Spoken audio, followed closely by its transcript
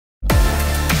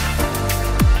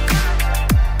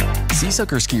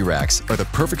SeaSucker ski racks are the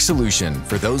perfect solution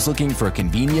for those looking for a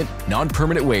convenient,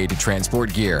 non-permanent way to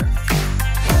transport gear.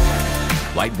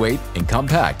 Lightweight and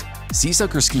compact,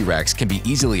 SeaSucker ski racks can be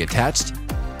easily attached,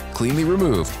 cleanly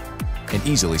removed, and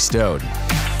easily stowed.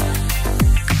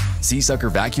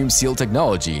 SeaSucker vacuum seal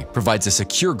technology provides a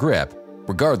secure grip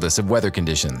regardless of weather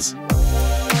conditions.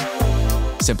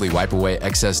 Simply wipe away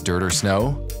excess dirt or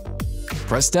snow,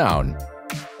 press down,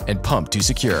 and pump to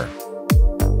secure.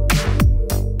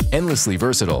 Endlessly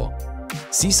versatile,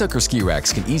 SeaSucker ski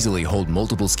racks can easily hold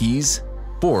multiple skis,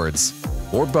 boards,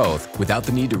 or both without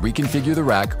the need to reconfigure the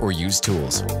rack or use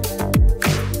tools.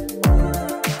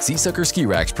 SeaSucker ski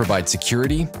racks provide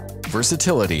security,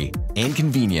 versatility, and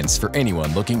convenience for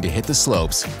anyone looking to hit the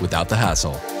slopes without the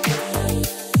hassle.